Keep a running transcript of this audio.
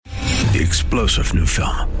The explosive new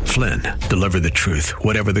film, Flynn, deliver the truth,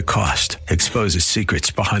 whatever the cost. Exposes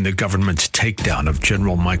secrets behind the government's takedown of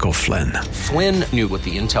General Michael Flynn. Flynn knew what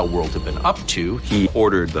the intel world had been up to. He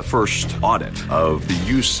ordered the first audit of the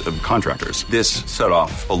use of contractors. This set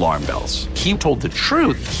off alarm bells. He told the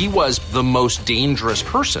truth. He was the most dangerous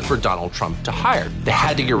person for Donald Trump to hire. They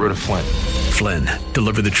had to get rid of Flynn. Flynn,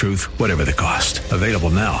 deliver the truth, whatever the cost. Available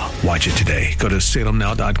now. Watch it today. Go to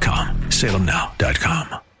salemnow.com.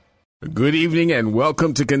 salemnow.com. Good evening and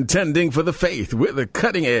welcome to Contending for the Faith. We're the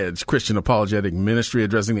cutting-edge Christian apologetic ministry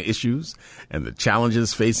addressing the issues and the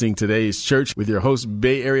challenges facing today's church with your host,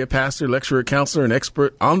 Bay Area pastor, lecturer, counselor, and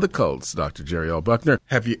expert on the cults, Dr. Jerry L. Buckner.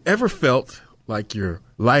 Have you ever felt like your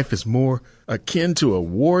life is more akin to a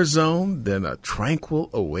war zone than a tranquil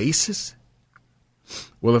oasis?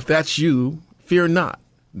 Well, if that's you, fear not.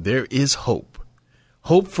 There is hope.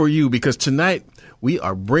 Hope for you, because tonight we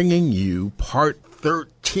are bringing you part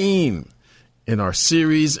 13 in our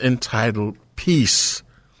series entitled Peace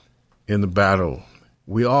in the Battle.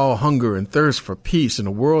 We all hunger and thirst for peace in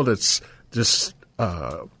a world that's just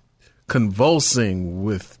convulsing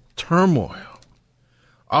with turmoil.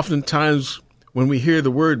 Oftentimes, when we hear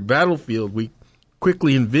the word battlefield, we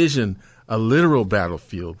quickly envision a literal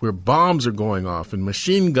battlefield where bombs are going off and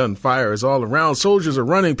machine gun fire is all around. Soldiers are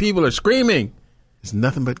running. People are screaming. It's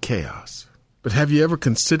nothing but chaos. But have you ever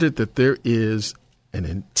considered that there is an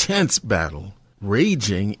intense battle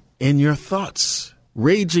raging in your thoughts,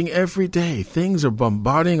 raging every day? Things are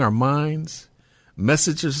bombarding our minds.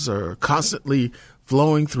 Messages are constantly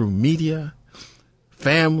flowing through media,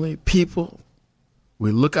 family, people.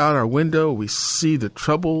 We look out our window, we see the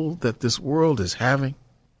trouble that this world is having.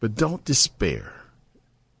 But don't despair.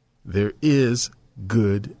 There is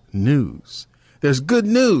good news. There's good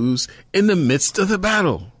news in the midst of the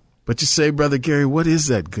battle. But you say, Brother Gary, what is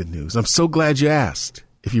that good news? I'm so glad you asked.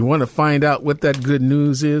 If you want to find out what that good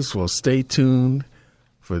news is, well, stay tuned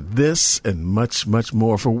for this and much, much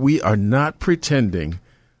more. For we are not pretending.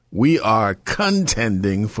 We are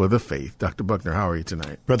contending for the faith. Dr. Buckner, how are you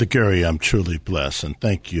tonight? Brother Gary, I'm truly blessed, and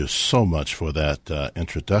thank you so much for that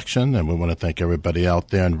introduction. And we want to thank everybody out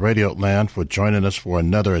there in Radio Land for joining us for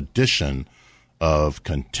another edition of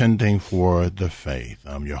Contending for the Faith.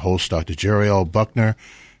 I'm your host, Dr. Jerry L. Buckner.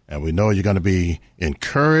 And we know you're going to be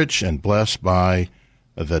encouraged and blessed by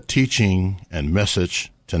the teaching and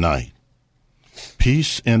message tonight.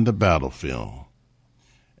 Peace in the battlefield.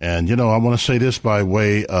 And, I want to say this by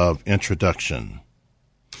way of introduction.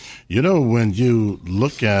 When you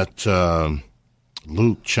look at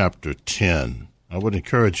Luke chapter 10, I would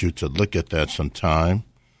encourage you to look at that sometime.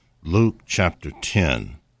 Luke chapter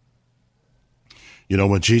 10.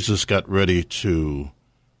 When Jesus got ready to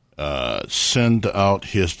send out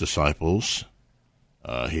his disciples.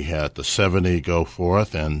 He had the 70 go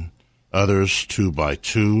forth and others 2 by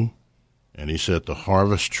 2. And he said, the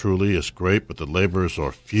harvest truly is great, but the laborers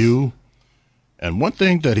are few. And one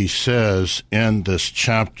thing that he says in this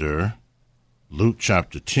chapter, Luke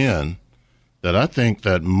chapter 10, that I think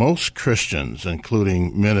that most Christians,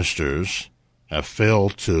 including ministers, have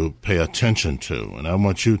failed to pay attention to. And I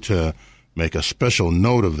want you to make a special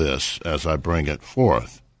note of this as I bring it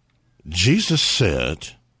forth. Jesus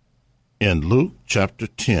said in Luke chapter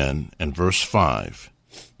 10 and verse 5,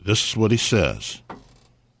 this is what he says,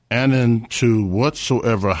 and into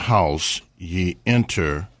whatsoever house ye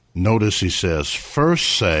enter, notice he says,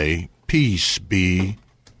 first say, peace be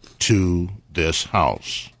to this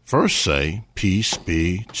house. First say, peace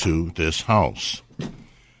be to this house.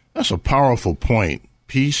 That's a powerful point.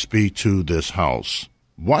 Peace be to this house.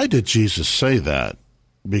 Why did Jesus say that?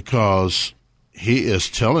 Because he is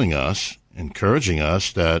telling us, encouraging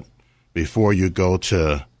us, that before you go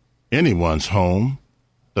to anyone's home,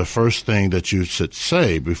 the first thing that you should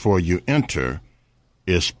say before you enter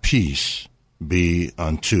is peace be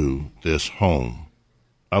unto this home.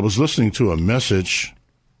 I was listening to a message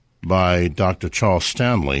by Dr. Charles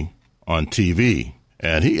Stanley on TV,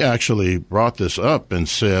 and he actually brought this up and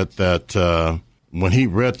said that when he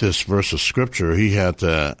read this verse of Scripture, he had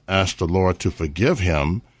to ask the Lord to forgive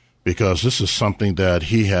him because this is something that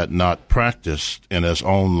he had not practiced in his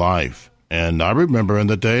own life. And I remember in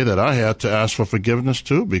the day that I had to ask for forgiveness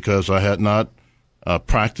too, because I had not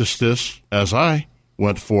practiced this as I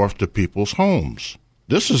went forth to people's homes.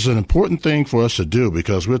 This is an important thing for us to do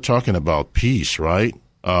because we're talking about peace, right,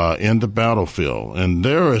 in the battlefield. And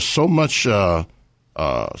there is so many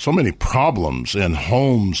problems in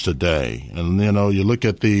homes today. And, you look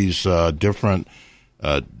at these different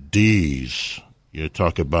D's. You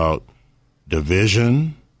talk about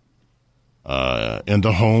division in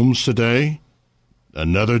the homes today,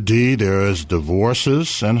 Another D, there is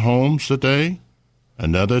divorces in homes today.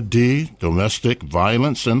 Another D, domestic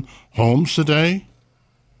violence in homes today.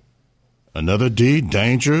 Another D,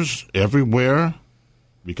 dangers everywhere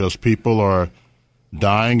because people are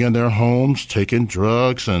dying in their homes, taking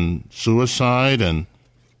drugs and suicide. And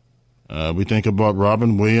we think about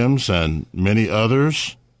Robin Williams and many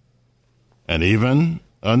others. And even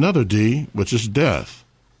another D, which is death.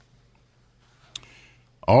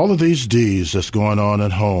 All of these D's that's going on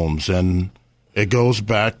in homes, and it goes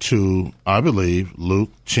back to, I believe,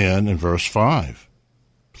 Luke 10 and verse 5.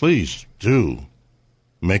 Please do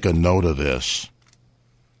make a note of this.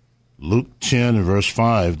 Luke 10 and verse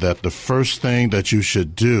 5, that the first thing that you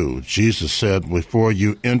should do, Jesus said, before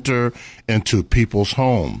you enter into people's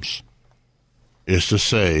homes, is to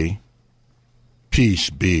say, peace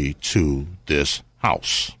be to this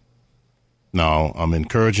house. Now, I'm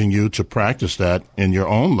encouraging you to practice that in your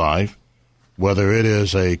own life, whether it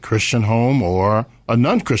is a Christian home or a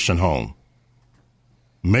non-Christian home.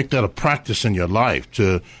 Make that a practice in your life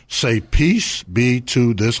to say, peace be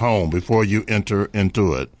to this home before you enter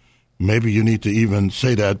into it. Maybe you need to even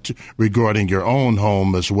say that regarding your own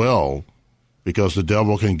home as well, because the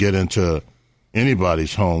devil can get into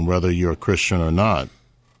anybody's home, whether you're a Christian or not.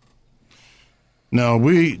 Now,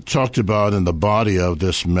 we talked about in the body of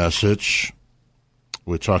this message,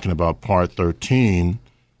 we're talking about part 13,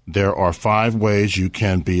 there are 5 ways you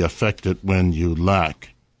can be affected when you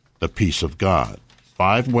lack the peace of God.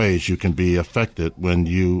 5 ways you can be affected when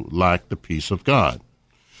you lack the peace of God.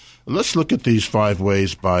 Let's look at these 5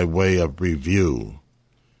 ways by way of review.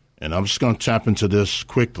 And I'm just going to tap into this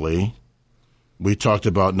quickly. We talked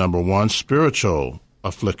about number 1, spiritual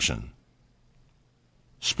affliction.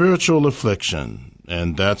 Spiritual affliction,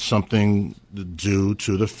 and that's something due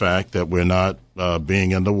to the fact that we're not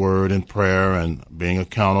being in the Word and prayer and being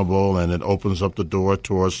accountable, and it opens up the door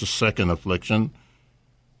towards the second affliction,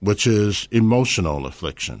 which is emotional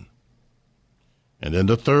affliction. And then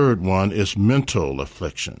the third one is mental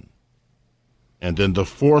affliction. And then the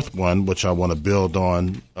fourth one, which I want to build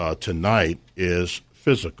on tonight, is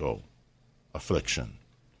physical affliction.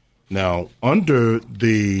 Now, under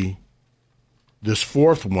this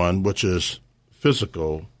fourth one, which is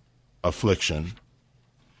physical affliction,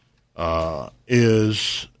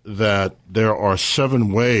 is that there are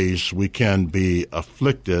 7 ways we can be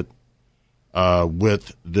afflicted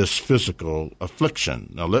with this physical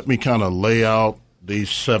affliction. Now, let me kind of lay out these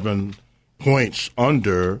 7 points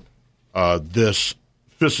under this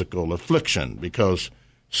physical affliction, because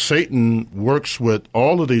Satan works with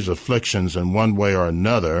all of these afflictions in one way or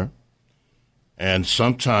another, and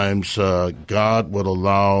sometimes God would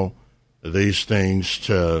allow these things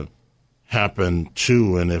to happen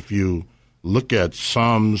too. And if you look at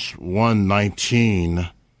Psalms 119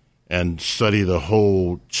 and study the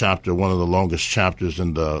whole chapter, one of the longest chapters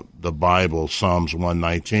in the Bible, Psalms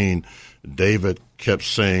 119, David kept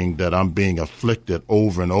saying that I'm being afflicted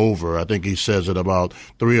over and over. I think he says it about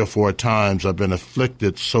 3 or 4 times. I've been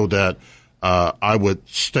afflicted so that I would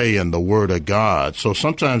stay in the Word of God. So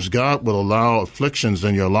sometimes God will allow afflictions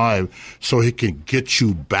in your life so he can get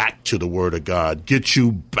you back to the Word of God, get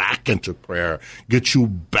you back into prayer, get you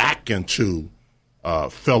back into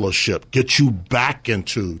fellowship, get you back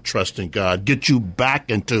into trusting God, get you back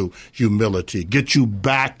into humility, get you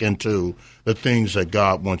back into the things that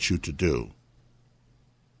God wants you to do.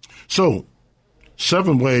 So,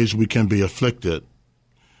 7 ways we can be afflicted.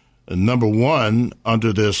 And number 1,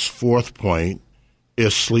 under this 4th point,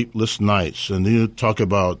 is sleepless nights. And you talk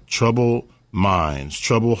about troubled minds,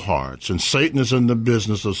 troubled hearts. And Satan is in the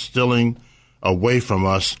business of stealing away from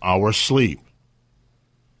us our sleep.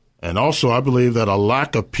 And also, I believe that a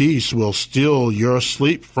lack of peace will steal your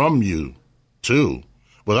sleep from you, too.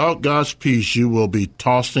 Without God's peace, you will be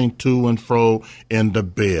tossing to and fro in the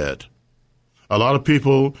bed. A lot of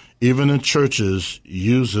people, even in churches,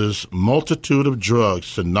 uses multitude of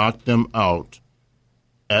drugs to knock them out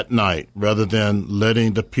at night rather than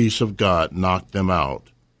letting the peace of God knock them out.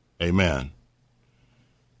 Amen.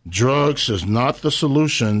 Drugs is not the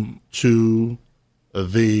solution to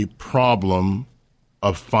the problem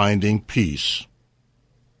of finding peace.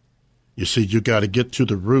 You see, you got to get to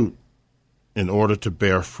the root in order to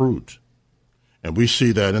bear fruit. And we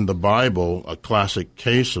see that in the Bible. A classic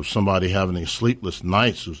case of somebody having sleepless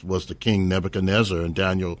nights was the king Nebuchadnezzar in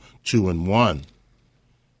Daniel 2:1.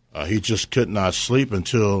 He just could not sleep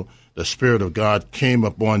until the Spirit of God came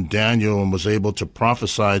upon Daniel and was able to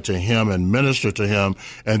prophesy to him and minister to him,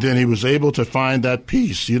 and then he was able to find that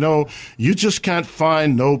peace. You know, you just can't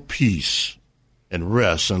find no peace and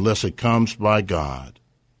rest unless it comes by God.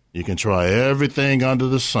 You can try everything under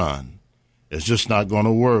the sun, It's just not going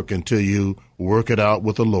to work until you work it out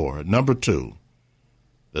with the Lord. Number two,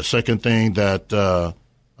 the second thing that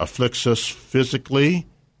afflicts us physically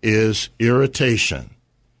is irritation.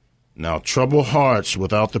 Now, troubled hearts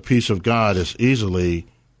without the peace of God is easily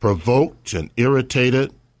provoked and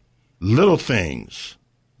irritated. Little things,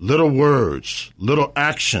 little words, little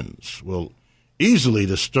actions will easily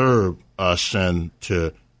disturb us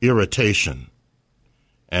into irritation.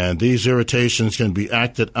 And these irritations can be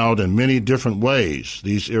acted out in many different ways.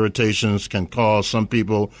 These irritations can cause some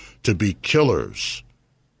people to be killers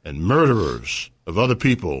and murderers of other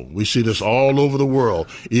people. We see this all over the world,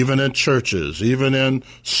 even in churches, even in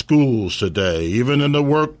schools today, even in the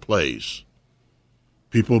workplace.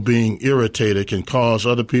 People being irritated can cause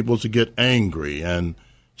other people to get angry and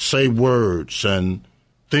say words and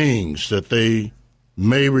things that they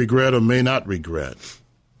may regret or may not regret.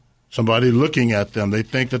 Somebody looking at them, they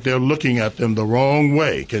think that they're looking at them the wrong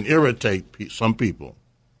way, can irritate some people.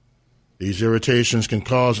 These irritations can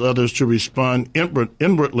cause others to respond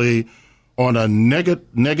inwardly on a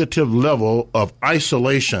negative level of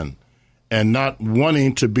isolation and not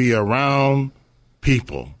wanting to be around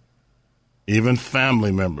people, even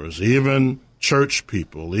family members, even church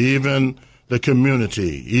people, even the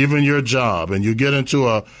community, even your job, and you get into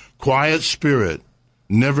a quiet spirit,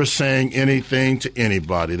 never saying anything to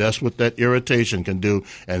anybody. That's what that irritation can do,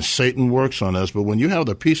 and Satan works on us. But when you have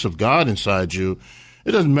the peace of God inside you,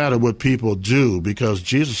 it doesn't matter what people do, because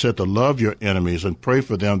Jesus said to love your enemies and pray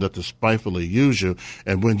for them that despitefully use you.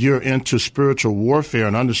 And when you're into spiritual warfare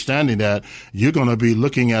and understanding that, you're going to be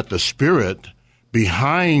looking at the spirit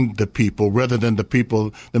behind the people rather than the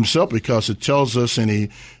people themselves, because it tells us in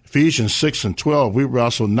Ephesians 6:12, we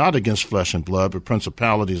wrestle not against flesh and blood, but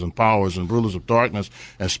principalities and powers and rulers of darkness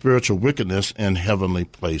and spiritual wickedness in heavenly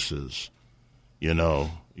places. You know,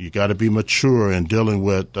 you got to be mature in dealing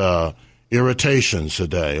with irritations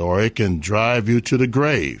today, or it can drive you to the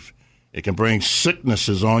grave. It can bring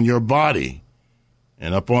sicknesses on your body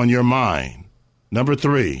and up on your mind. Number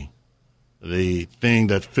three, the thing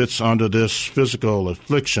that fits under this physical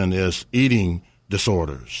affliction is eating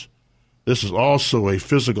disorders. This is also a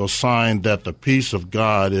physical sign that the peace of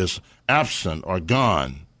God is absent or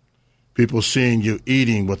gone. People seeing you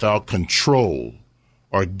eating without control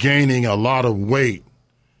or gaining a lot of weight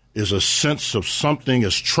is a sense of something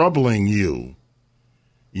is troubling you.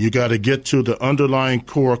 You got to get to the underlying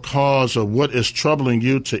core cause of what is troubling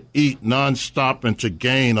you to eat nonstop and to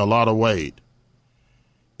gain a lot of weight.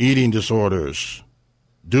 Eating disorders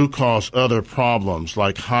do cause other problems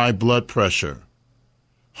like high blood pressure,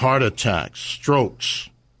 heart attacks, strokes,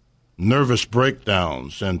 nervous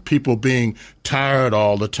breakdowns, and people being tired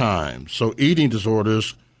all the time. So eating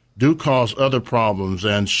disorders do cause other problems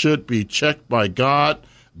and should be checked by God,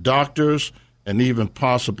 doctors, and even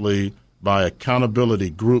possibly by accountability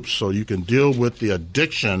groups, so you can deal with the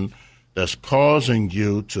addiction that's causing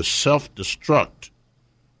you to self-destruct.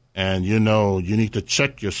 And, you know, you need to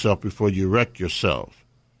check yourself before you wreck yourself.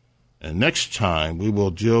 And next time we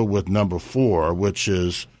will deal with number 4, which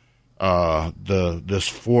is this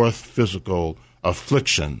fourth physical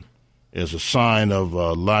affliction is a sign of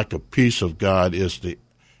lack of peace of God, is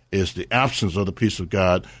the absence of the peace of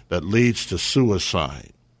God that leads to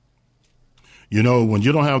suicide. You know, when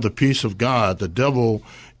you don't have the peace of God, the devil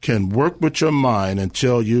can work with your mind and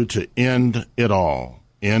tell you to end it all.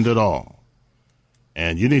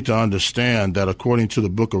 And you need to understand that according to the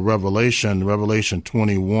book of Revelation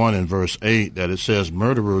 21 and verse 8, that it says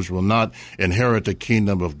murderers will not inherit the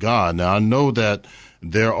kingdom of God. Now, I know that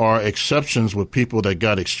there are exceptions with people that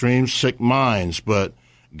got extreme sick minds, but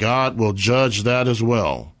God will judge that as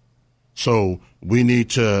well. So we need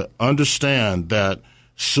to understand that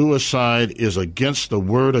suicide is against the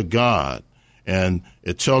word of God. And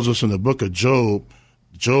it tells us in the book of Job,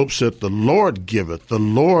 Job said, the Lord giveth, the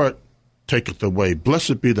Lord taketh away.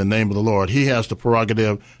 Blessed be the name of the Lord. He has the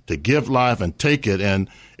prerogative to give life and take it, and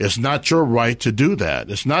it's not your right to do that.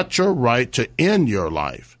 It's not your right to end your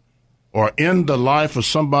life or end the life of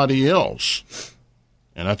somebody else.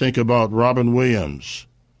 And I think about Robin Williams.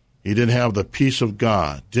 He didn't have the peace of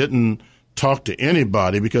God, didn't talk to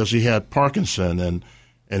anybody because he had Parkinson, and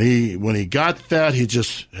when he got that, he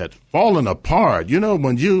just had fallen apart. You know,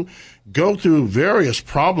 when you go through various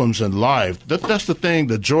problems in life, that's the thing,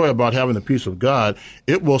 the joy about having the peace of God.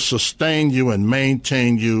 It will sustain you and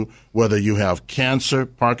maintain you, whether you have cancer,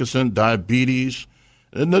 Parkinson, diabetes.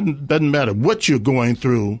 It doesn't matter what you're going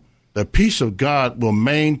through. The peace of God will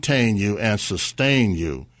maintain you and sustain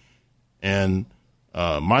you. And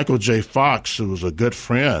Michael J. Fox, who was a good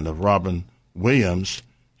friend of Robin Williams,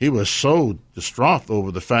 he was so distraught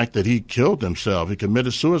over the fact that he killed himself. He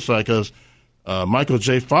committed suicide because Michael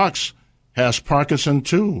J. Fox has Parkinson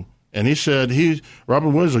too. And he said, Robert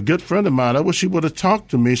Williams is a good friend of mine. I wish he would have talked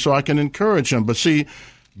to me so I can encourage him. But see,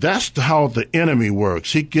 that's how the enemy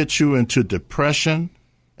works. He gets you into depression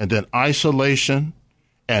and then isolation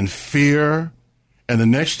and fear. And the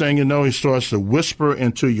next thing you know, he starts to whisper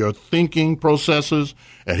into your thinking processes,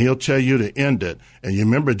 and he'll tell you to end it. And you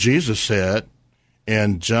remember Jesus said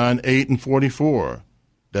in John 8:44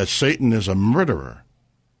 that Satan is a murderer,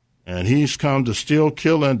 and he's come to steal,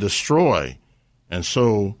 kill, and destroy. And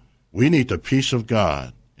so we need the peace of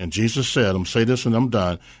God. And Jesus said, I'm going to say this and I'm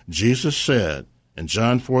done. Jesus said in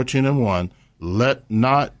John 14:1, let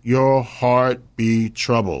not your heart be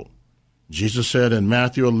troubled. Jesus said in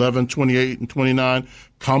Matthew 11:28 and 29,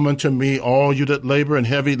 come unto me, all you that labor and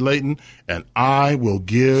heavy laden, and I will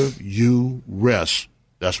give you rest.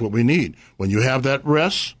 That's what we need. When you have that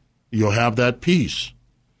rest, you'll have that peace.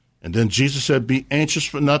 And then Jesus said, be anxious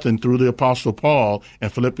for nothing through the Apostle Paul in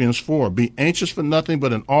Philippians 4. Be anxious for nothing,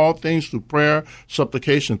 but in all things through prayer,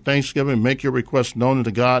 supplication, thanksgiving, make your requests known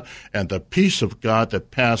unto God, and the peace of God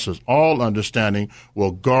that passes all understanding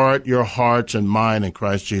will guard your hearts and mind in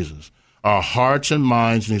Christ Jesus. Our hearts and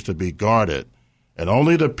minds need to be guarded. And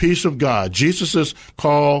only the peace of God. Jesus is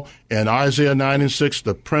called in Isaiah 9:6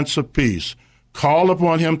 the Prince of Peace. Call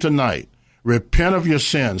upon him tonight. Repent of your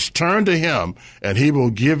sins, turn to him, and he will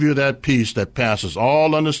give you that peace that passes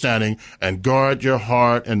all understanding and guard your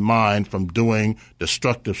heart and mind from doing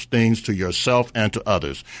destructive things to yourself and to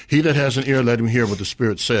others. He that has an ear, let him hear what the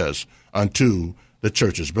Spirit says unto the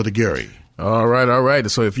churches. Brother Gary. All right.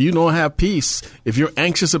 So if you don't have peace, if you're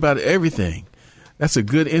anxious about everything, that's a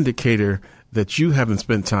good indicator that you haven't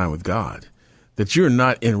spent time with God, that you're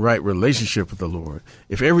not in right relationship with the Lord.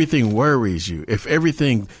 If everything worries you, if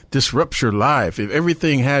everything disrupts your life, if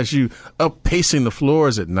everything has you up pacing the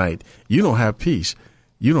floors at night, you don't have peace.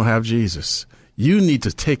 You don't have Jesus. You need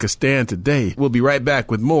to take a stand today. We'll be right back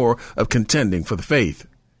with more of Contending for the Faith.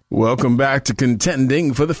 Welcome back to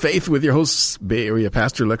Contending for the Faith with your host, Bay Area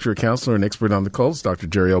pastor, lecturer, counselor, and expert on the cults, Dr.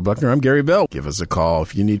 Jerry L. Buckner. I'm Gary Bell. Give us a call.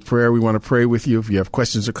 If you need prayer, we want to pray with you. If you have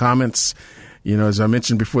questions or comments, as I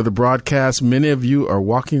mentioned before the broadcast, many of you are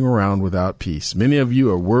walking around without peace. Many of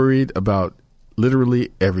you are worried about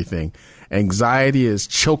literally everything. Anxiety is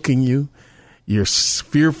choking you. You're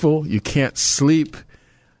fearful. You can't sleep.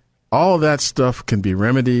 All that stuff can be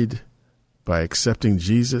remedied by accepting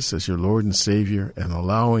Jesus as your Lord and Savior and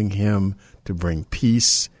allowing him to bring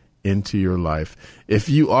peace into your life. If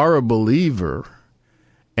you are a believer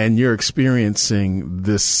and you're experiencing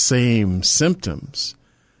the same symptoms,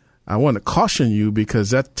 I want to caution you, because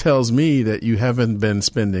that tells me that you haven't been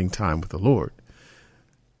spending time with the Lord.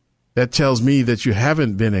 That tells me that you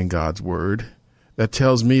haven't been in God's Word. That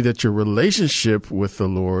tells me that your relationship with the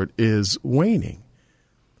Lord is waning.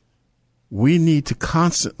 We need to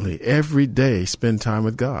constantly, every day, spend time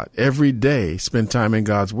with God. Every day, spend time in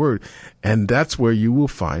God's Word. And that's where you will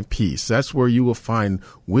find peace. That's where you will find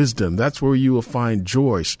wisdom. That's where you will find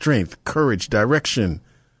joy, strength, courage, direction.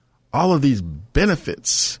 All of these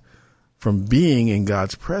benefits from being in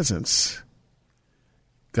God's presence.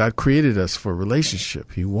 God created us for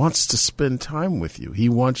relationship. He wants to spend time with you. He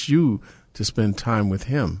wants you to spend time with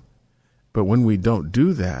him. But when we don't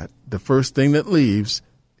do that, the first thing that leaves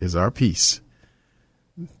is our peace.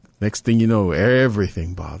 Next thing you know,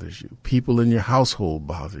 everything bothers you. People in your household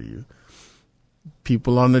bother you.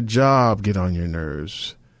 People on the job get on your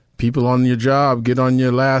nerves. People on your job get on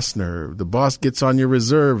your last nerve. The boss gets on your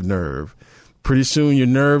reserve nerve. Pretty soon your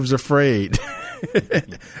nerves are frayed,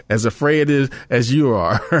 as afraid as you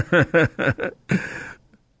are.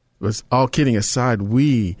 But all kidding aside,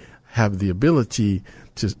 we have the ability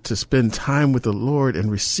to spend time with the Lord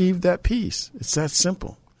and receive that peace. It's that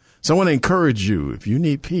simple. So I want to encourage you, if you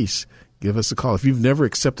need peace, give us a call. If you've never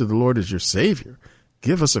accepted the Lord as your Savior,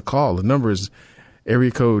 give us a call. The number is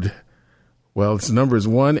area code, the number is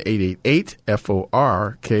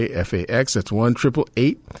 1-888-FORKFAX. That's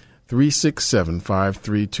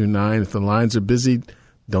 1-888-367-5329. If the lines are busy,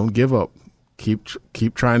 don't give up.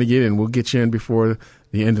 Keep trying to get in. We'll get you in before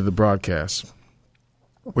the end of the broadcast.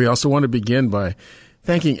 We also want to begin by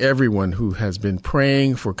thanking everyone who has been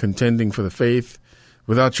praying for Contending for the Faith.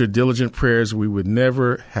 Without your diligent prayers, we would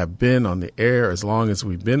never have been on the air as long as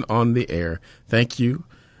we've been on the air. Thank you.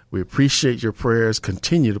 We appreciate your prayers.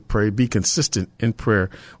 Continue to pray. Be consistent in prayer.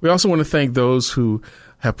 We also want to thank those who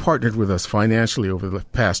have partnered with us financially over the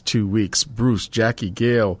past 2 weeks. Bruce, Jackie,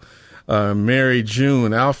 Gail, Mary,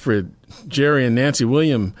 June, Alfred, Jerry and Nancy,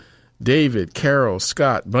 William, David, Carol,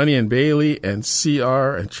 Scott, Bunny and Bailey, and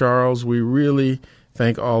CR and Charles. We really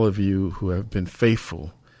thank all of you who have been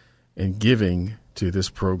faithful in giving to this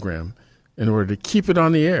program. in order to keep it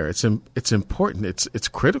on the air. It's important. It's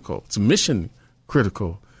critical. It's mission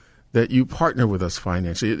critical that you partner with us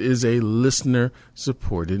financially. It is a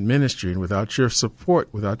listener-supported ministry, and without your support,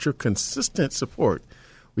 without your consistent support,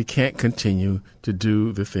 we can't continue to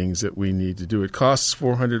do the things that we need to do. It costs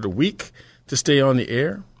 $400 a week to stay on the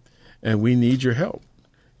air, and we need your help.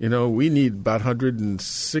 You know, we need about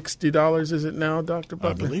 $160, is it now, Dr.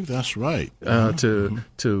 Buckner? I believe that's right. To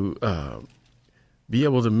be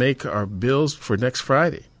able to make our bills for next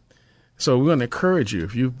Friday. So we want to encourage you,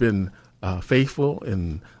 if you've been faithful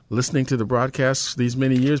in listening to the broadcasts these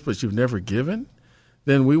many years, but you've never given,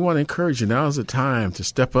 then we want to encourage you. Now is the time to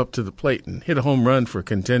step up to the plate and hit a home run for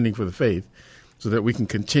contending for the faith so that we can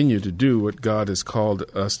continue to do what God has called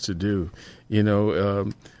us to do. You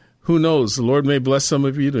know, who knows? The Lord may bless some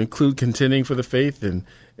of you to include contending for the faith and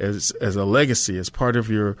as a legacy, as part of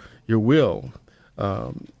your will.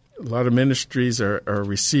 A lot of ministries are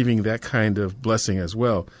receiving that kind of blessing as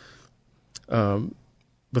well.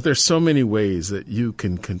 But there's so many ways that you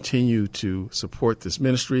can continue to support this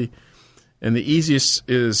ministry. And the easiest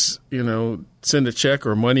is, you know, send a check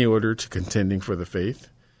or money order to Contending for the Faith.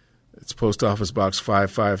 It's Post Office Box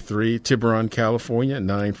 553, Tiburon, California,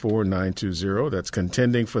 94920. That's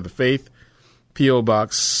Contending for the Faith, P.O.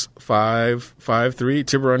 Box 553,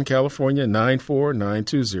 Tiburon, California,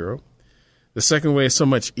 94920. The second way is so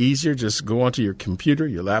much easier. Just go onto your computer,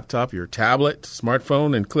 your laptop, your tablet,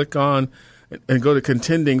 smartphone, and click on and go to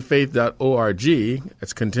contendingfaith.org.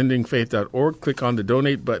 It's contendingfaith.org. Click on the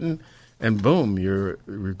donate button, and boom,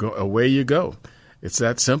 away you go. It's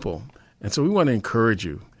that simple. And so we want to encourage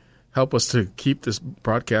you. Help us to keep this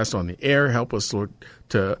broadcast on the air. Help us, Lord,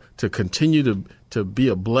 to continue to be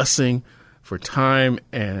a blessing for time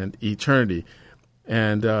and eternity.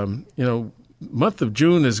 And, you know, month of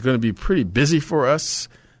June is going to be pretty busy for us.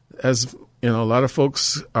 As, you know, a lot of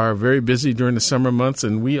folks are very busy during the summer months,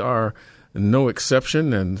 and we are no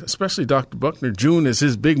exception. And especially Dr. Buckner, June is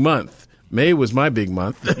his big month. May was my big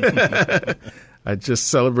month. I just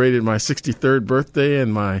celebrated my 63rd birthday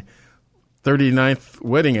and my 39th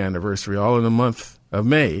wedding anniversary, all in the month of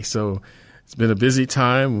May. So it's been a busy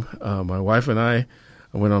time. My wife and I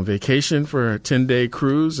went on vacation for a 10-day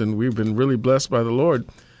cruise, and we've been really blessed by the Lord.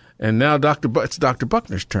 And now it's Dr.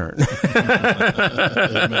 Buckner's turn.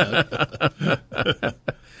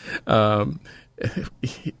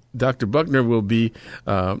 Dr. Buckner will be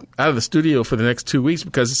out of the studio for the next 2 weeks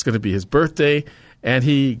because it's going to be his birthday, and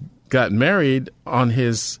he got married on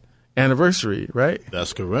his anniversary, right?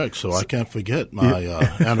 That's correct. So I can't forget my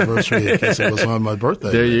anniversary in case it was on my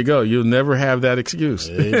birthday. There you go. You'll never have that excuse.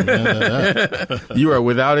 Amen to that. You are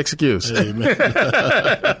without excuse. Amen.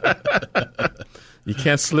 You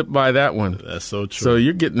can't slip by that one. That's so true. So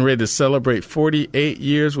you're getting ready to celebrate 48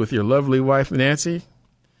 years with your lovely wife, Nancy?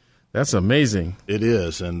 That's amazing. It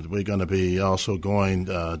is, and we're going to be also going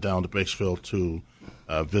down to Batesville to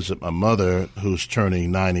visit my mother, who's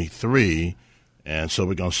turning 93, and so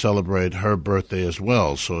we're going to celebrate her birthday as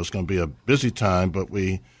well. So it's going to be a busy time, but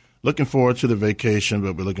we're looking forward to the vacation,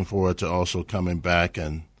 but we're looking forward to also coming back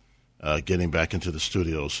and getting back into the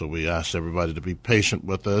studio. So we ask everybody to be patient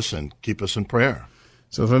with us and keep us in prayer.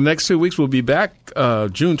 So for the next 2 weeks, we'll be back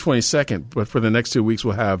June 22nd, but for the next 2 weeks,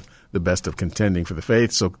 we'll have the best of Contending for the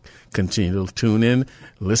Faith. So continue to tune in,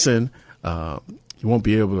 listen. You won't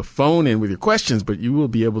be able to phone in with your questions, but you will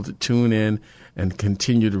be able to tune in and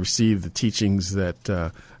continue to receive the teachings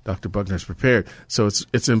that Dr. Buckner's prepared. So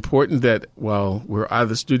it's important that while we're out of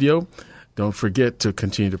the studio, don't forget to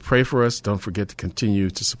continue to pray for us. Don't forget to continue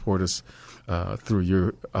to support us through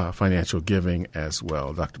your financial giving as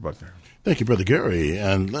well. Dr. Buckner. Thank you, Brother Gary.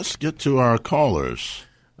 And let's get to our callers.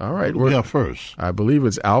 All right. What do we have first? I believe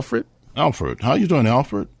it's Alfred. Alfred. How you doing,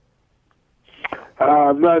 Alfred?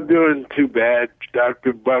 I'm not doing too bad,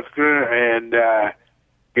 Dr. Buckner and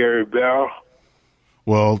Gary Bell.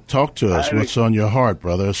 Well, talk to us. What's on your heart,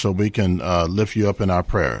 brother, so we can lift you up in our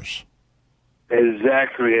prayers?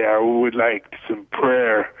 Exactly. I would like some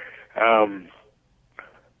prayer.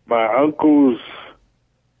 My uncle's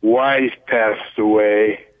wife passed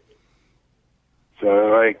away, so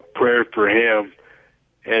I like prayer for him.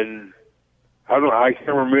 And I can't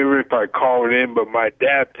remember if I called in, but my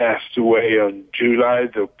dad passed away on July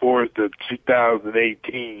the 4th of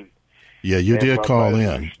 2018. Yeah, you did call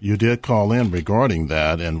in. You did call in regarding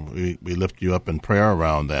that, and we lift you up in prayer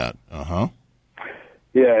around that. Uh-huh.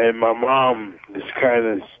 Yeah, and my mom is kind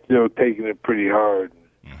of still taking it pretty hard.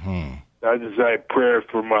 Mm-hmm. I just like prayer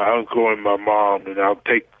for my uncle and my mom, and I'll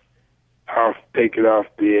take it off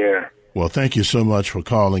the air. Well, thank you so much for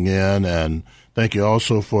calling in, and thank you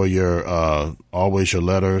also for your always your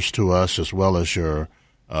letters to us, as well as your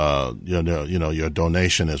your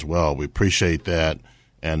donation as well. We appreciate that,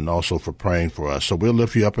 and also for praying for us. So we'll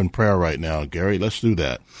lift you up in prayer right now, Gary. Let's do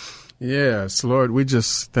that. Yes, Lord, we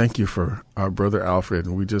just thank you for our brother Alfred,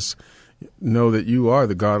 and we just know that you are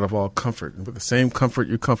the God of all comfort. And with the same comfort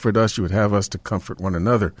you comfort us, you would have us to comfort one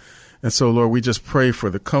another. And so, Lord, we just pray for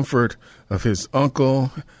the comfort of his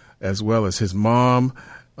uncle as well as his mom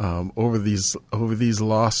over these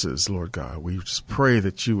losses, Lord God. We just pray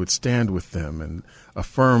that you would stand with them and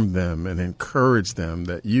affirm them and encourage them,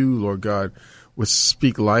 that you, Lord God, would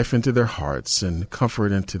speak life into their hearts and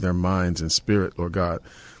comfort into their minds and spirit, Lord God,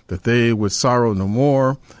 that they would sorrow no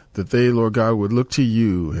more, that they, Lord God, would look to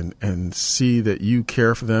you and see that you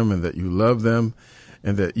care for them and that you love them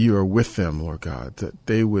and that you are with them, Lord God, that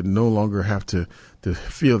they would no longer have to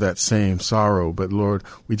feel that same sorrow. But, Lord,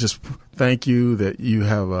 we just thank you that you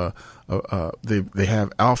have they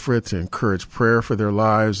have Alfred to encourage prayer for their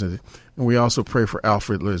lives. And we also pray for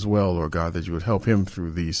Alfred as well, Lord God, that you would help him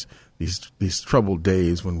through these troubled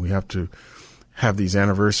days when we have to have these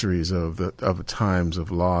anniversaries of times of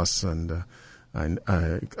loss. And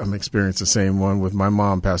I'm experiencing the same one with my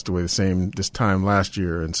mom passed away this time last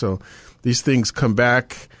year. And so these things come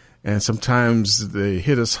back, and sometimes they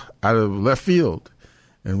hit us out of left field,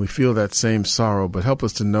 and we feel that same sorrow. But help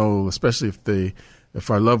us to know, especially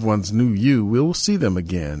if our loved ones knew you, we'll see them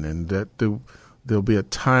again, and that there'll be a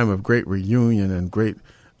time of great reunion and great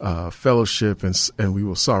fellowship, and we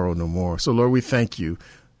will sorrow no more. So, Lord, we thank you,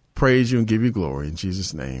 praise you, and give you glory. In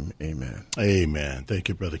Jesus' name, amen. Amen. Thank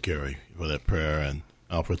you, Brother Gary, for that prayer. And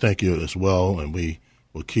Alfred, thank you as well. And we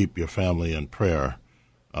will keep your family in prayer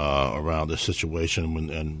around this situation.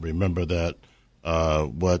 And remember that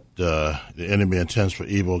what the enemy intends for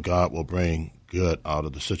evil, God will bring good out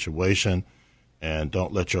of the situation. And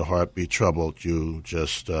don't let your heart be troubled. You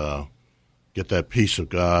just get that peace of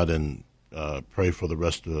God and pray for the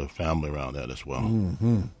rest of the family around that as well.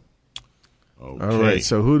 Mm-hmm. Okay. All right,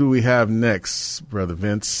 so who do we have next, Brother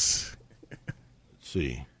Vince? Let's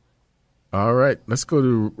see. All right, let's go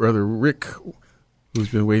to Brother Rick, who's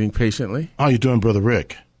been waiting patiently. How you doing, Brother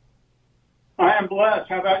Rick? I am blessed.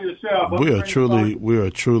 How about yourself? We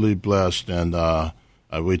are truly blessed, and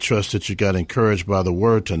we trust that you got encouraged by the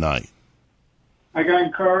word tonight. I got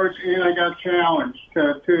encouraged and I got challenged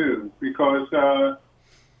too, because a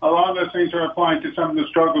lot of those things are applying to some of the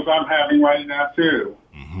struggles I'm having right now too.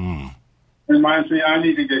 Mm-hmm. It reminds me I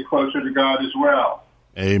need to get closer to God as well.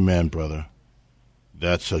 Amen, brother.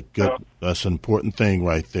 That's an important thing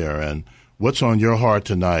right there. And what's on your heart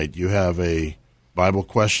tonight? You have a Bible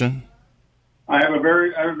question? I have a very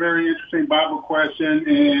interesting Bible question,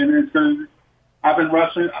 and I've been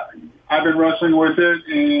wrestling with it,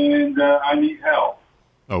 and I need help.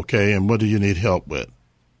 Okay, and what do you need help with?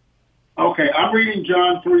 Okay, I'm reading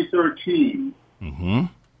John 3:13. Mm-hmm.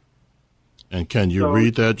 And can you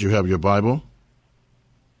read that? You have your Bible?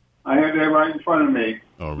 I have that right in front of me.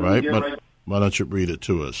 All right. Why don't you read it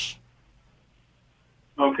to us?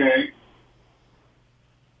 Okay.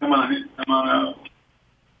 Come on out.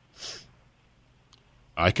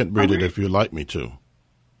 I can read it if you'd like me to.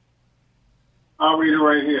 I'll read it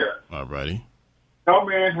right here. All righty. No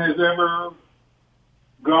man has ever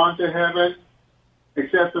gone to heaven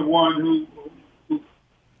except the one who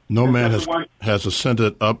no man has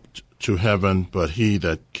ascended up to heaven, but he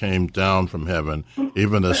that came down from heaven,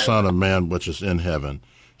 even the Son of Man which is in heaven.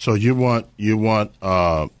 So you want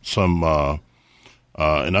some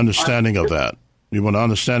an understanding of that. You want an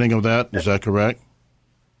understanding of that? Is that correct?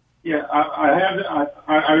 Yeah,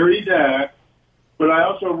 I read that, but I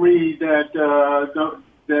also read that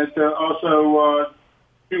also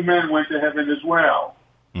two men went to heaven as well.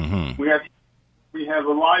 Mm-hmm. We have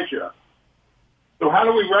Elijah. So how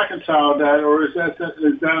do we reconcile that, or is that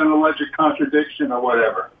an alleged contradiction or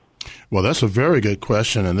whatever? Well, that's a very good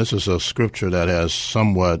question, and this is a scripture that has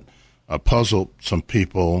somewhat puzzled some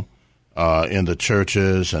people in the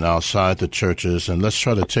churches and outside the churches. And let's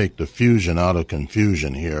try to take the fusion out of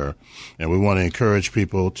confusion here. And we want to encourage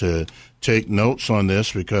people to take notes on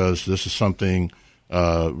this, because this is something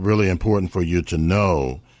really important for you to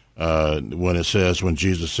know. When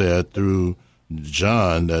Jesus said through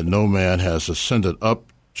John that no man has ascended up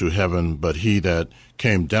to heaven, but he that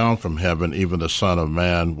came down from heaven, even the Son of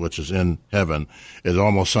Man which is in heaven. It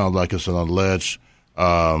almost sounds like it's an alleged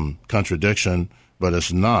contradiction, but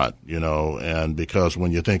it's not, and because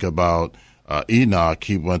when you think about Enoch,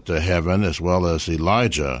 he went to heaven as well as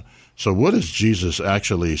Elijah. So what is Jesus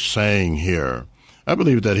actually saying here? I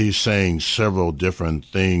believe that he's saying several different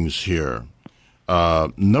things here.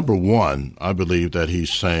 Number one, I believe that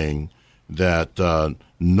he's saying that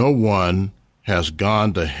no one has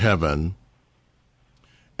gone to heaven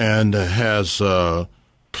and has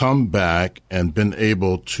come back and been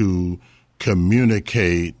able to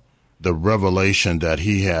communicate the revelation that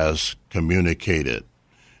he has communicated.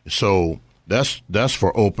 So that's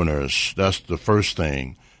for openers. That's the first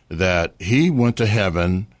thing, that he went to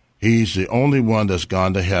heaven. He's the only one that's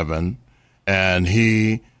gone to heaven, and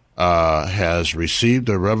he has received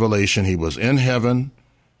the revelation. He was in heaven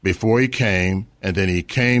before he came, and then he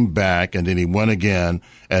came back, and then he went again,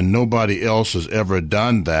 and nobody else has ever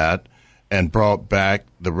done that and brought back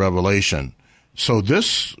the revelation. So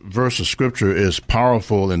this verse of Scripture is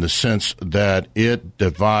powerful in the sense that it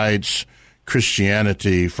divides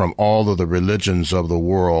Christianity from all of the religions of the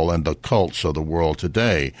world and the cults of the world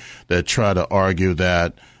today that try to argue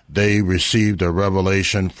that they received a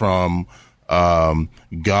revelation from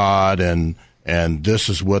God, and this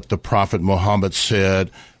is what the Prophet Muhammad said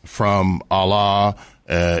from Allah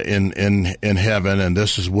in heaven, and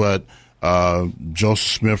this is what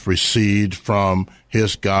Joseph Smith received from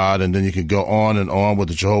his God. And then you could go on and on with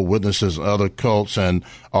the Jehovah's Witnesses and other cults, and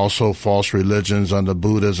also false religions under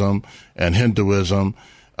Buddhism and Hinduism.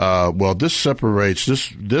 Well, this separates,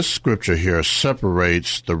 this scripture here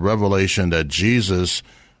separates the revelation that Jesus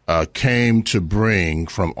came to bring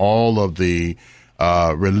from all of the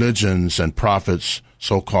religions and prophets,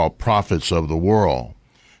 so-called prophets of the world.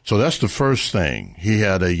 So that's the first thing. He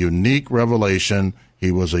had a unique revelation. He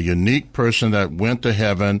was a unique person that went to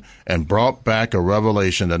heaven and brought back a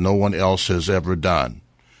revelation that no one else has ever done.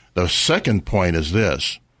 The second point is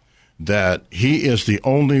this, that he is the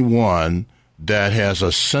only one that has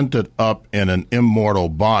ascended up in an immortal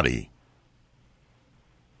body.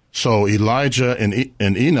 So Elijah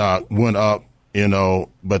and Enoch went up,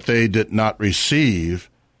 but they did not receive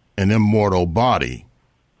an immortal body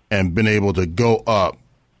and been able to go up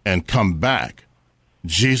and come back.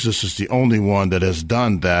 Jesus is the only one that has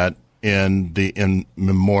done that in the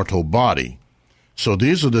immortal body. So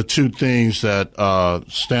these are the two things that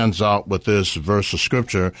stands out with this verse of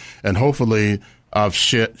Scripture, and hopefully I've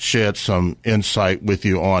shared some insight with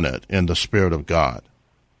you on it in the Spirit of God.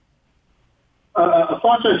 A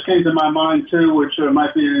thought just came to my mind, too, which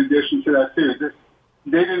might be in addition to that, too.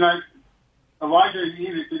 Elijah and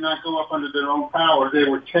Enoch did not go up under their own power. They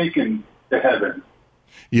were taken to heaven.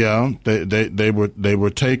 Yeah, they were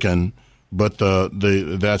taken, but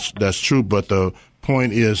that's true. But the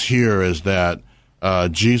point is here is that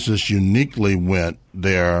Jesus uniquely went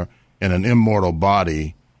there in an immortal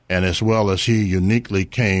body, and as well as he uniquely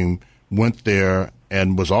went there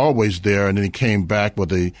and was always there, and then he came back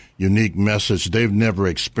with a unique message. They've never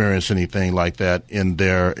experienced anything like that in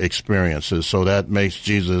their experiences. So that makes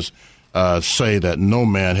Jesus say that no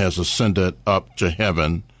man has ascended up to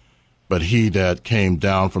heaven but he that came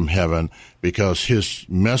down from heaven, because his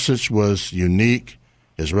message was unique,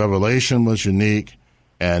 his revelation was unique,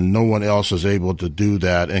 and no one else is able to do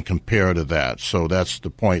that and compare to that. So that's the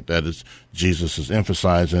point that Jesus is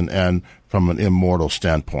emphasizing, and from an immortal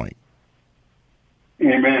standpoint.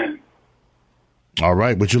 Amen. All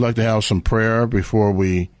right. Would you like to have some prayer before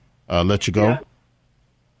we let you go? Yeah.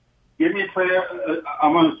 Give me a prayer.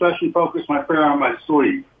 I'm going to especially focus my prayer on my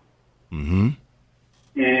sleep. Mm-hmm.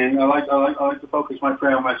 And I like to focus my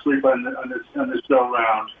prayer on my sleep on this go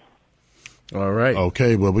round. All right.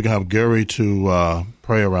 Okay. Well, we can have Gary to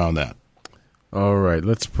pray around that. All right.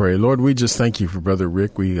 Let's pray. Lord, we just thank you for Brother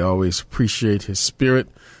Rick. We always appreciate his spirit.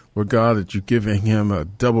 Lord God, that you're giving him a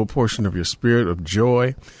double portion of your spirit of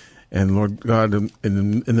joy. And Lord God,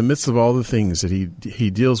 in the midst of all the things that he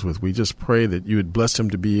deals with, we just pray that you would bless him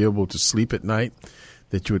to be able to sleep at night,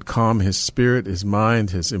 that you would calm his spirit, his mind,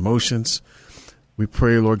 his emotions. We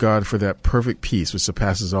pray, Lord God, for that perfect peace which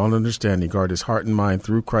surpasses all understanding. Guard his heart and mind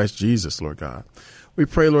through Christ Jesus, Lord God. We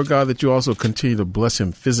pray, Lord God, that you also continue to bless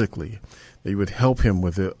him physically, that you would help him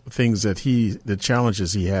with the things that the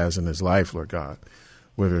challenges he has in his life, Lord God,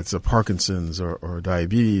 whether it's a Parkinson's or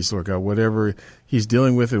diabetes, Lord God, whatever he's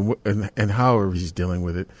dealing with and however he's dealing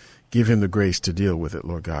with it, give him the grace to deal with it,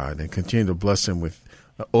 Lord God, and continue to bless him with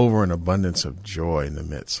over an abundance of joy in the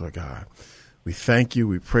midst, Lord God. We thank you,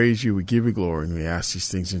 we praise you, we give you glory, and we ask these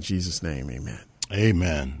things in Jesus' name. Amen.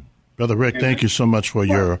 Amen. Brother Rick, thank you so much for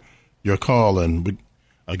your call, and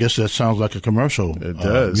I guess that sounds like a commercial. It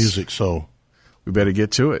does. Music, so we better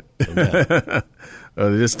get to it. It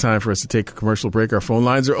is time for us to take a commercial break. Our phone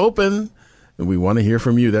lines are open, and we want to hear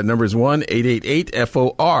from you. That number is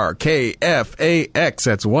 1-888-FORKFAX.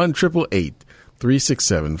 That's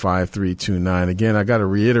 1-888-367-5329. Again, I got to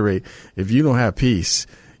reiterate, if you don't have peace,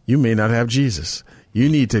 you may not have Jesus. You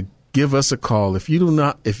need to give us a call. If you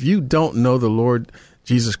don't know the Lord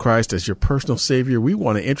Jesus Christ as your personal Savior, we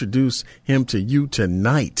want to introduce him to you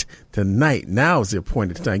tonight. Now is the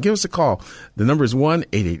appointed time. Give us a call. The number is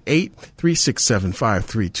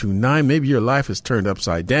 1-888-367-5329. Maybe your life is turned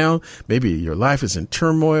upside down. Maybe your life is in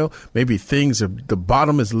turmoil. Maybe the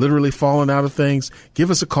bottom is literally falling out of things. Give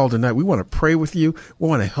us a call tonight. We want to pray with you. We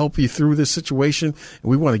want to help you through this situation. And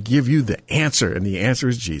we want to give you the answer. And the answer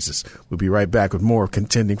is Jesus. We'll be right back with more of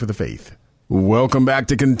Contending for the Faith. Welcome back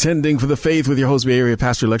to Contending for the Faith with your host, Bay Area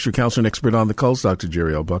pastor, lecturer, counselor, and expert on the cults, Dr.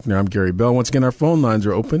 Jerry L. Buckner. I'm Gary Bell. Once again, our phone lines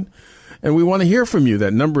are open, and we want to hear from you.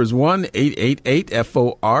 That number is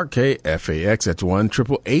 1-888-FORKFAX. That's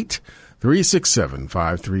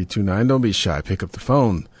 1-888-367-5329. Don't be shy. Pick up the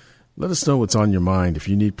phone. Let us know what's on your mind. If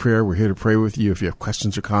you need prayer, we're here to pray with you. If you have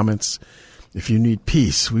questions or comments, if you need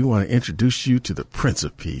peace, we want to introduce you to the Prince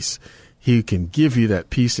of Peace. He can give you that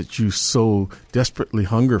peace that you so desperately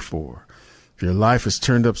hunger for. If your life is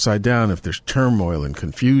turned upside down, if there's turmoil and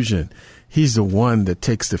confusion, he's the one that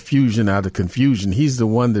takes the fusion out of confusion. He's the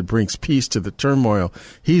one that brings peace to the turmoil.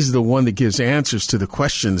 He's the one that gives answers to the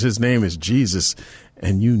questions. His name is Jesus,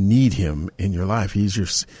 and you need him in your life.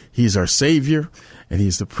 He's our Savior, and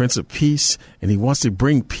he's the Prince of Peace, and he wants to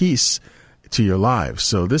bring peace to your lives.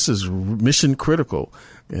 So this is mission critical,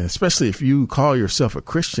 especially if you call yourself a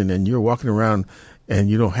Christian and you're walking around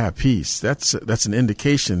and you don't have peace. That's an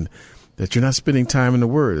indication that you're not spending time in the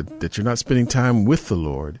Word, that you're not spending time with the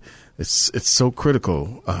Lord. It's so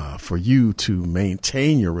critical for you to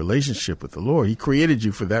maintain your relationship with the Lord. He created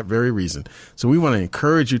you for that very reason. So we want to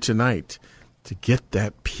encourage you tonight to get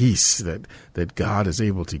that peace that God is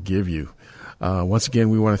able to give you. Once again,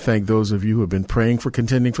 we want to thank those of you who have been praying for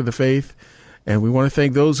Contending for the Faith. And we want to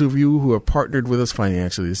thank those of you who are partnered with us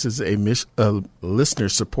financially. This is a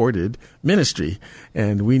listener-supported ministry,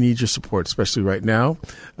 and we need your support, especially right now.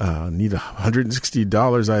 Need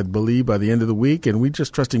 $160, I believe, by the end of the week, and we're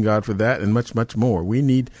just trusting God for that and much, much more. We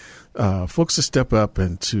need folks to step up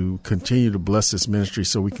and to continue to bless this ministry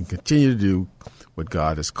so we can continue to do what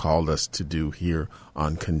God has called us to do here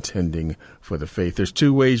on Contending for the Faith. There's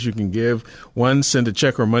two ways you can give. One, send a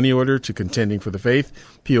check or money order to Contending for the Faith,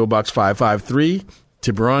 P.O. Box 553,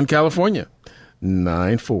 Tiburon, California,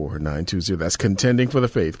 94920. That's Contending for the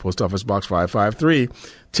Faith, Post Office Box 553,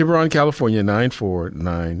 Tiburon, California,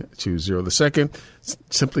 94920. The second,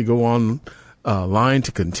 simply go on line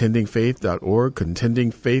to contendingfaith.org,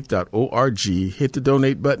 contendingfaith.org, hit the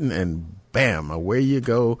donate button, and bam, away you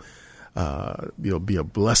go. You'll be a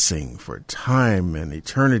blessing for time and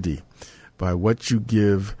eternity by what you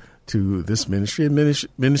give to this ministry and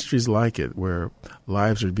ministries like it, where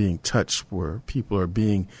lives are being touched, where people are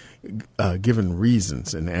being given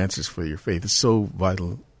reasons and answers for your faith. It's so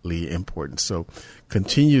vitally important. So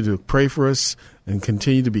continue to pray for us and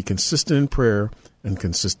continue to be consistent in prayer and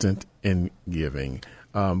consistent in giving.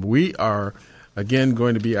 We are, again,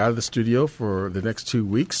 going to be out of the studio for the next 2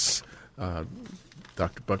 weeks.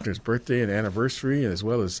 Dr. Buckner's birthday and anniversary, as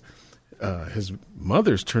well as his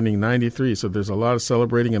mother's turning 93. So there's a lot of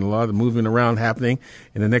celebrating and a lot of moving around happening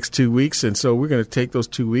in the next 2 weeks. And so we're going to take those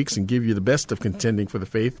 2 weeks and give you the best of Contending for the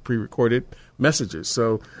Faith pre-recorded messages.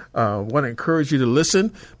 So I want to encourage you to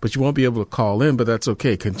listen, but you won't be able to call in, but that's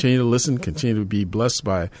okay. Continue to listen, continue to be blessed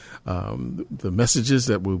by the messages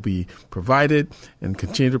that will be provided, and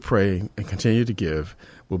continue to pray and continue to give.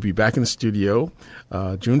 We'll be back in the studio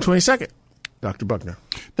June 22nd. Dr. Buckner.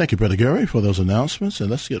 Thank you, Brother Gary, for those announcements,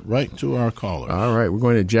 and let's get right to our callers. All right, we're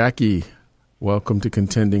going to Jackie. Welcome to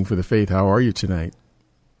Contending for the Faith. How are you tonight?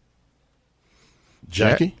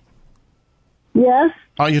 Jackie? Yes.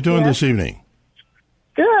 How are you doing this evening?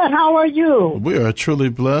 Good. How are you? We are truly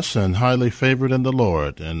blessed and highly favored in the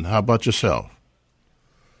Lord. And how about yourself?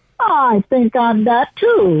 I think I'm that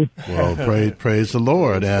too. Well, praise the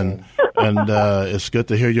Lord. And it's good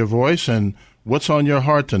to hear your voice. And what's on your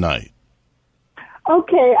heart tonight?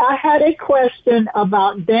 Okay, I had a question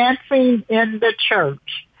about dancing in the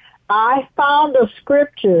church. I found a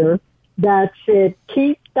scripture that said,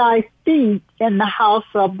 keep thy feet in the house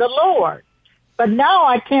of the Lord. But now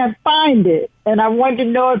I can't find it, and I wanted to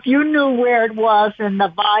know if you knew where it was in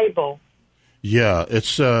the Bible. Yeah,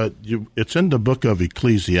 it's in the book of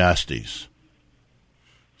Ecclesiastes.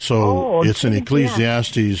 So it's in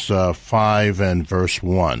Ecclesiastes 5 and verse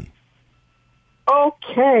 1.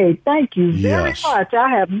 Okay, thank you very much. I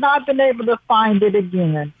have not been able to find it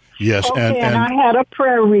again. Yes, okay, and I had a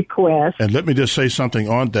prayer request. And let me just say something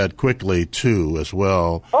on that quickly, too, as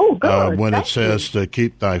well. Oh, good. When it says to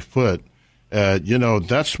keep thy foot,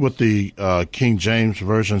 that's what the King James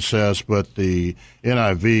Version says, but the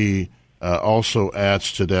NIV also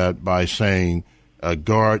adds to that by saying,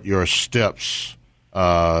 guard your steps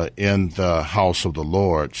in the house of the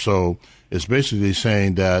Lord. So it's basically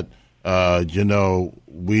saying that,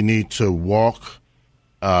 we need to walk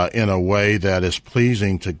in a way that is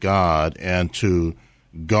pleasing to God and to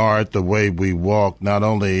guard the way we walk, not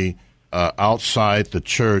only outside the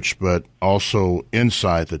church, but also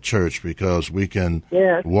inside the church, because we can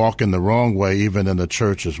walk in the wrong way even in the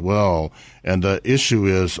church as well. And the issue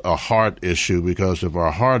is a heart issue, because if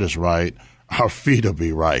our heart is right, our feet will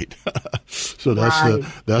be right. So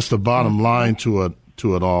that's the bottom line to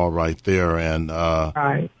it all right there. And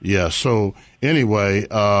so anyway,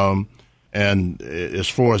 and as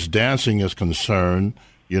far as dancing is concerned,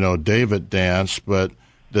 David danced, but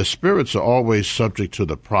the spirits are always subject to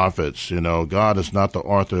the prophets. God is not the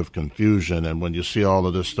author of confusion. And when you see all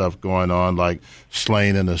of this stuff going on, like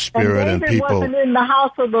slain in the spirit, and people wasn't in the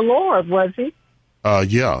house of the Lord, was he?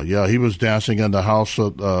 He was dancing in the house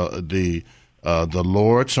of the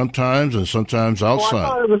Lord sometimes, and sometimes outside. I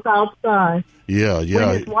thought it was outside. Yeah.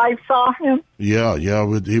 When his wife saw him. Yeah.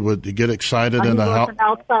 He would get excited in the house.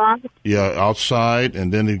 Outside. Yeah, outside,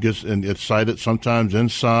 and then he gets excited sometimes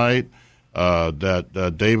inside.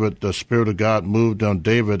 That David, the Spirit of God moved on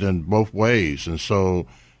David in both ways, and so,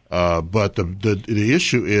 but the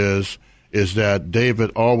issue is that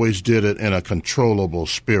David always did it in a controllable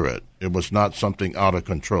spirit. It was not something out of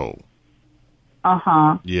control.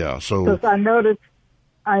 Yeah. So because I noticed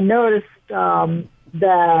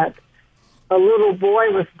that a little boy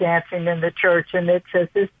was dancing in the church, and it says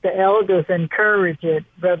the elders encourage it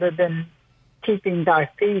rather than keeping thy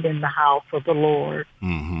feet in the house of the Lord.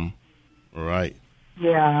 Mm-hmm. Right.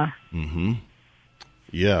 Yeah. Mm-hmm.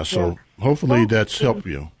 Yeah, so hopefully that's helped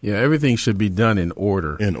you. Yeah, everything should be done in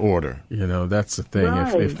order. In order. That's the thing.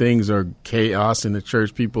 Right. If things are chaos in the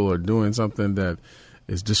church, people are doing something that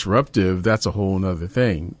is disruptive, that's a whole other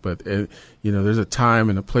thing. But, there's a time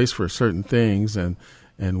and a place for certain things, and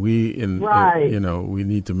we, we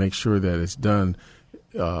need to make sure that it's done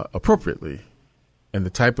appropriately. And the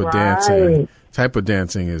type of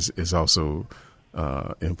dancing is also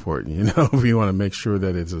important. We want to make sure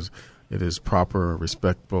that it is proper,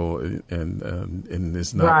 respectful, and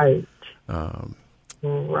it's not right.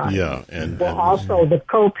 Yeah, and also the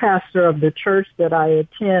co-pastor of the church that I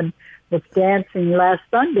attend was dancing last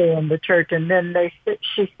Sunday in the church, and then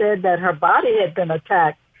she said that her body had been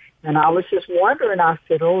attacked, and I was just wondering. I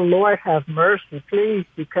said, "Oh Lord, have mercy, please,"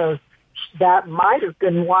 because that might have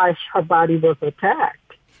been why her body was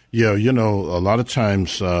attacked. Yeah, a lot of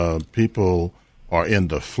times people are in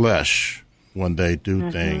the flesh when they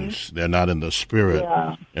do things. They're not in the spirit.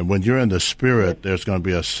 Yeah. And when you're in the spirit, there's going to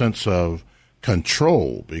be a sense of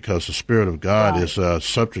control, because the Spirit of God is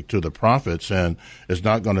subject to the prophets, and it's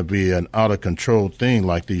not going to be an out-of-control thing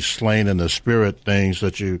like these slain in the spirit things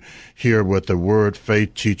that you hear with the word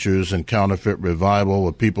faith teachers and counterfeit revival,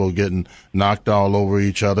 with people getting knocked all over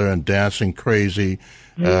each other and dancing crazy.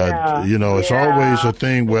 It's always a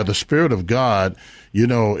thing where the Spirit of God,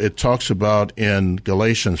 it talks about in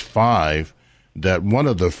Galatians 5 that one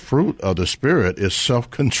of the fruit of the Spirit is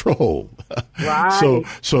self-control. Right.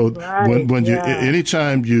 So when you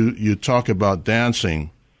anytime you talk about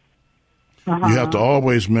dancing, you have to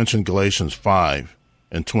always mention Galatians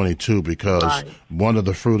 5:22, because one of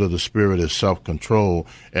the fruit of the Spirit is self-control,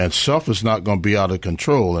 and self is not going to be out of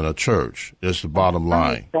control in a church. It's the bottom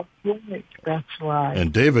line. That's right.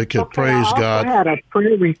 And David could praise God. I had a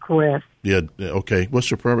prayer request. Yeah. Okay. What's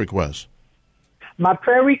your prayer request? My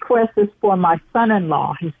prayer request is for my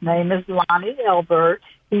son-in-law. His name is Lonnie Elbert.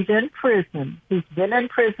 He's in prison. He's been in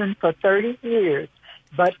prison for 30 years.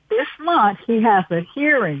 But this month he has a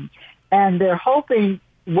hearing, and they're hoping,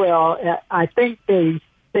 I think they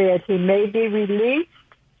said he may be released.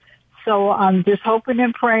 So I'm just hoping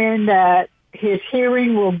and praying that his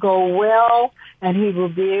hearing will go well and he will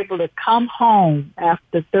be able to come home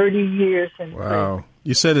after 30 years in prison. Wow.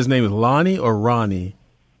 You said his name is Lonnie or Ronnie?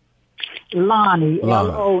 Lonnie,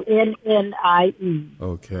 Lonnie.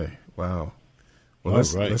 Okay. Wow. Well,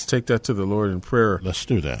 let's take that to the Lord in prayer. Let's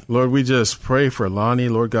do that. Lord, we just pray for Lonnie,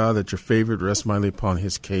 Lord God, that your favor rest mightily upon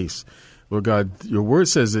his case. Lord God, your word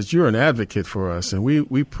says that you're an advocate for us, and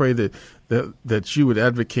we pray that you would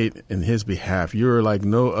advocate in his behalf. You're like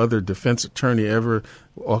no other defense attorney ever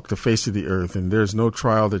walked the face of the earth, and there's no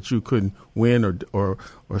trial that you couldn't win or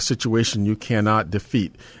situation you cannot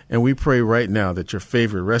defeat. And we pray right now that your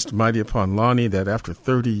favor rest mighty upon Lonnie, that after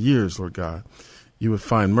 30 years, Lord God, you would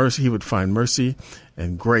find mercy. He would find mercy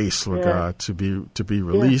and grace, Lord God, to be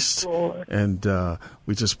released. Yes, and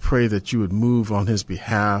we just pray that you would move on his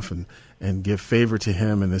behalf and give favor to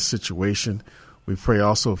him in this situation. We pray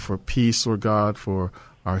also for peace, Lord God, for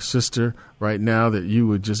our sister right now, that you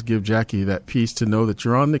would just give Jackie that peace to know that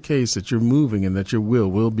you're on the case, that you're moving, and that your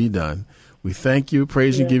will be done. We thank you,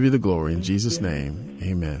 praise you, give you the glory. In Jesus' name,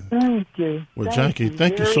 amen. Thank you. Well, Jackie,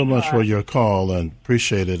 thank you so much for your call, and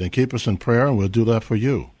appreciate it. And keep us in prayer, and we'll do that for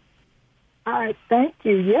you. All right, thank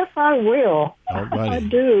you. Yes, I will. All righty. I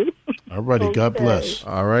do. All righty. Okay. God bless.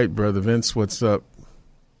 All right, Brother Vince, what's up?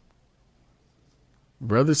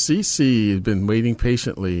 Brother Cece has been waiting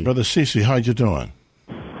patiently. Brother Cece, how you doing?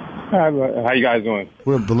 How you guys doing?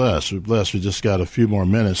 We're blessed. We just got a few more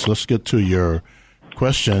minutes. Let's get to your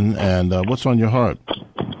question, and what's on your heart?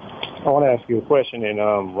 I want to ask you a question in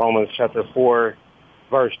Romans chapter 4,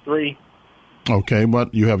 verse 3. Okay,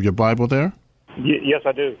 what, you have your Bible there? Yes,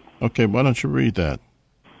 I do. Okay, why don't you read that?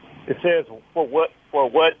 It says, For what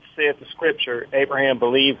saith the Scripture, Abraham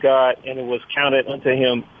believed God, and it was counted unto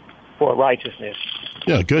him for righteousness.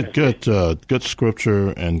 Yeah, good scripture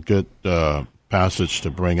and good passage to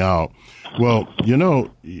bring out. Well,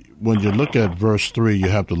 when you look at verse 3, you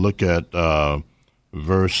have to look at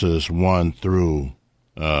verses 1 through,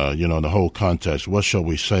 the whole context. What shall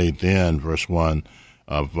we say then, verse 1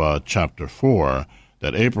 of chapter 4,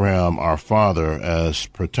 that Abraham, our father, as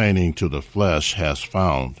pertaining to the flesh, has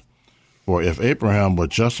found? For if Abraham were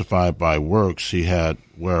justified by works, he had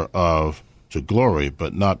whereof to glory,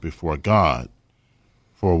 but not before God.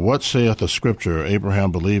 For what saith the Scripture?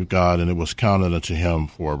 Abraham believed God, and it was counted unto him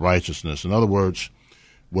for righteousness. In other words,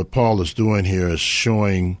 what Paul is doing here is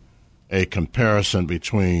showing a comparison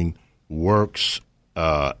between works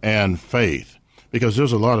and faith. Because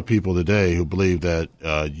there's a lot of people today who believe that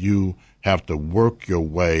you have to work your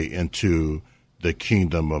way into the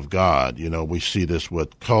kingdom of God. We see this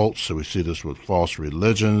with cults, we see this with false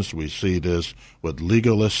religions, we see this with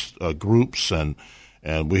legalist groups, and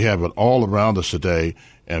we have it all around us today.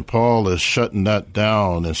 And Paul is shutting that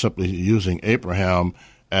down and simply using Abraham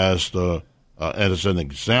as an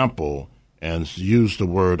example, and use the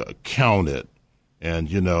word accounted. And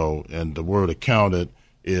and the word accounted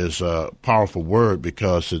is a powerful word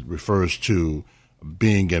because it refers to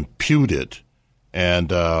being imputed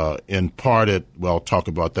and imparted. Well, I'll talk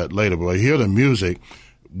about that later. But hear the music.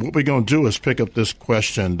 What we're going to do is pick up this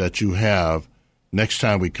question that you have next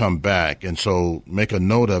time we come back. And so make a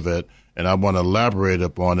note of it, and I want to elaborate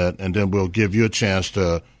upon it, and then we'll give you a chance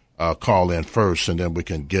to call in first, and then we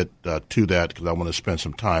can get to that because I want to spend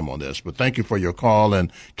some time on this. But thank you for your call,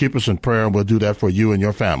 and keep us in prayer, and we'll do that for you and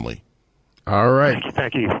your family. All right.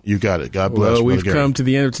 Thank you. You got it. God bless. Well, we've come to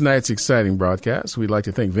the end of tonight's exciting broadcast. We'd like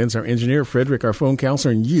to thank Vince, our engineer, Frederick, our phone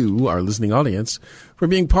counselor, and you, our listening audience, for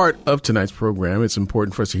being part of tonight's program. It's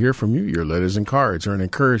important for us to hear from you. Your letters and cards are an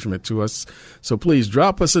encouragement to us. So please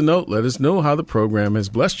drop us a note. Let us know how the program has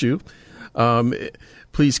blessed you.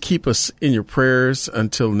 Please keep us in your prayers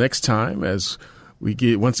until next time, as we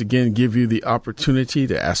once again give you the opportunity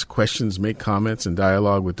to ask questions, make comments, and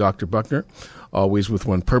dialogue with Dr. Buckner, always with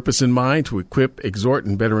one purpose in mind: to equip, exhort,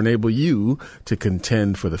 and better enable you to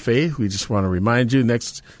contend for the faith. We just want to remind you,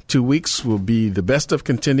 next 2 weeks will be the best of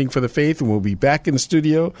contending for the faith, and we'll be back in the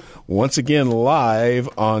studio once again live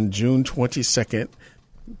on June 22nd.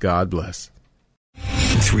 God bless.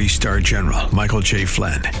 3-star General Michael J.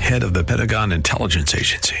 Flynn, head of the Pentagon Intelligence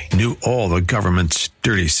Agency, knew all the government's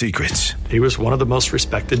dirty secrets. He was one of the most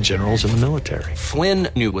respected generals in the military. Flynn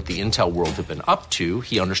knew what the intel world had been up to.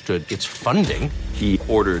 He understood its funding. He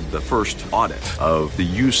ordered the first audit of the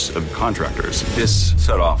use of contractors. This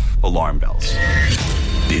set off alarm bells.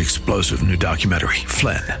 The explosive new documentary,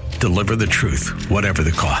 Flynn, Deliver the Truth, Whatever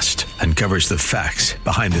the Cost, uncovers the facts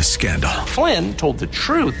behind this scandal. Flynn told the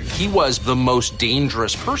truth. He was the most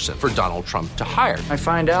dangerous person for Donald Trump to hire. I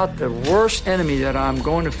find out the worst enemy that I'm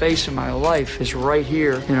going to face in my life is right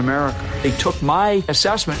here in America. They took my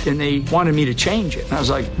assessment and they wanted me to change it. And I was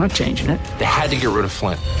like, I'm not changing it. They had to get rid of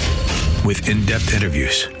Flynn. With in-depth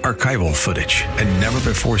interviews, archival footage, and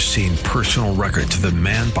never-before-seen personal records of the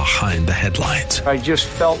man behind the headlines. I just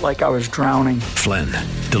felt like I was drowning. Flynn,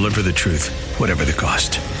 Deliver the Truth, Whatever the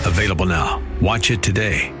Cost. Available now. Watch it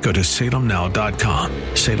today. Go to salemnow.com.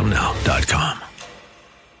 salemnow.com.